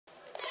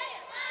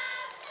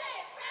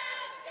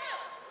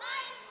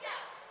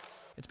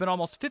It's been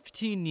almost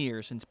 15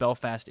 years since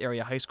Belfast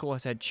Area High School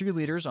has had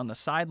cheerleaders on the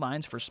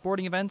sidelines for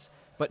sporting events,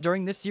 but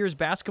during this year's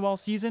basketball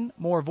season,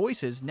 more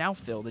voices now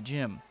fill the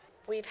gym.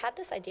 We've had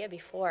this idea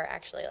before,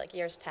 actually, like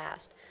years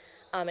past.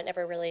 It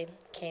never really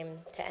came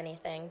to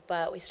anything,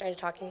 but we started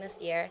talking this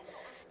year,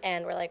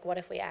 and we're like, what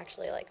if we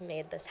actually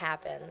made this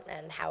happen,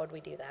 and how would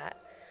we do that?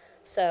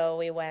 So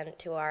we went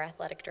to our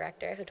athletic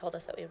director, who told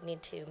us that we would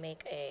need to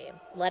make a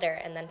letter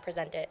and then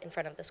present it in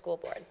front of the school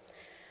board.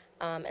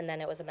 And then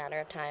it was a matter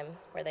of time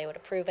where they would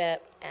approve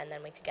it, and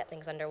then we could get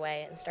things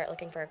underway and start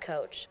looking for a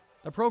coach.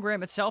 The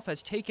program itself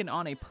has taken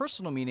on a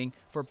personal meaning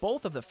for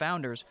both of the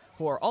founders,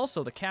 who are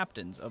also the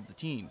captains of the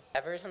team.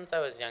 Ever since I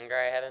was younger,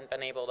 I haven't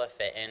been able to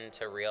fit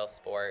into real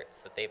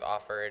sports that they've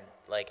offered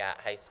at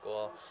high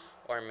school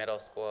or middle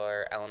school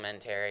or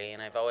elementary,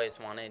 and I've always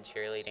wanted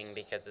cheerleading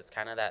because it's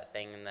kind of that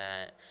thing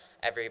that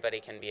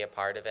everybody can be a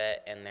part of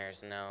it and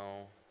there's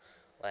no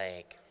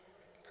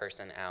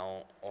person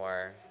out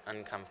or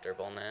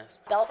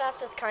uncomfortableness.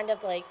 Belfast is kind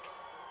of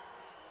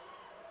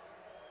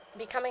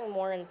becoming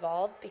more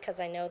involved because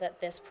I know that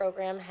this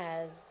program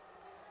has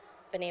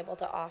been able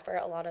to offer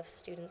a lot of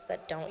students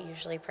that don't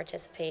usually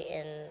participate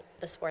in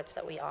the sports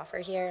that we offer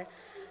here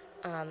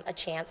a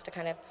chance to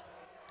kind of,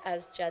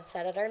 as Judd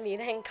said at our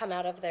meeting, come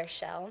out of their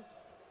shell.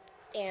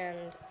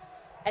 And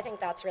I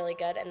think that's really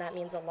good, and that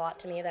means a lot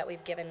to me that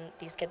we've given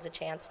these kids a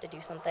chance to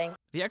do something.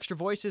 The extra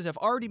voices have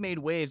already made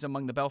waves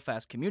among the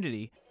Belfast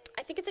community.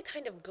 I think it's a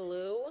kind of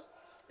glue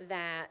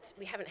that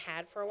we haven't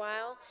had for a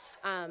while.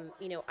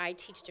 I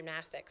teach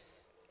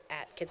gymnastics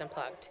at Kids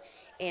Unplugged,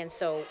 and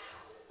so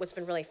what's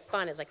been really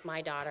fun is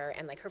my daughter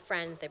and her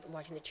friends, they've been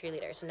watching the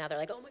cheerleaders, so now they're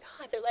like, oh my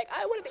God, they're like,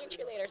 I want to be a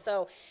cheerleader.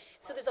 So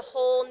there's a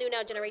whole new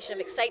now generation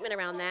of excitement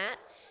around that,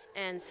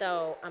 and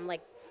so I'm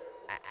like,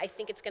 I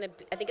think it's gonna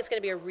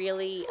be a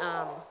really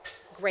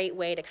great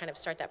way to kind of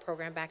start that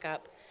program back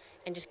up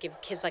and just give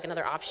kids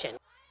another option.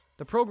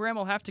 The program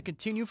will have to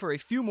continue for a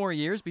few more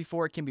years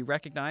before it can be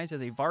recognized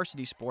as a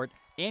varsity sport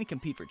and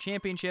compete for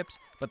championships,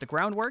 but the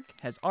groundwork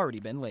has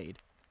already been laid.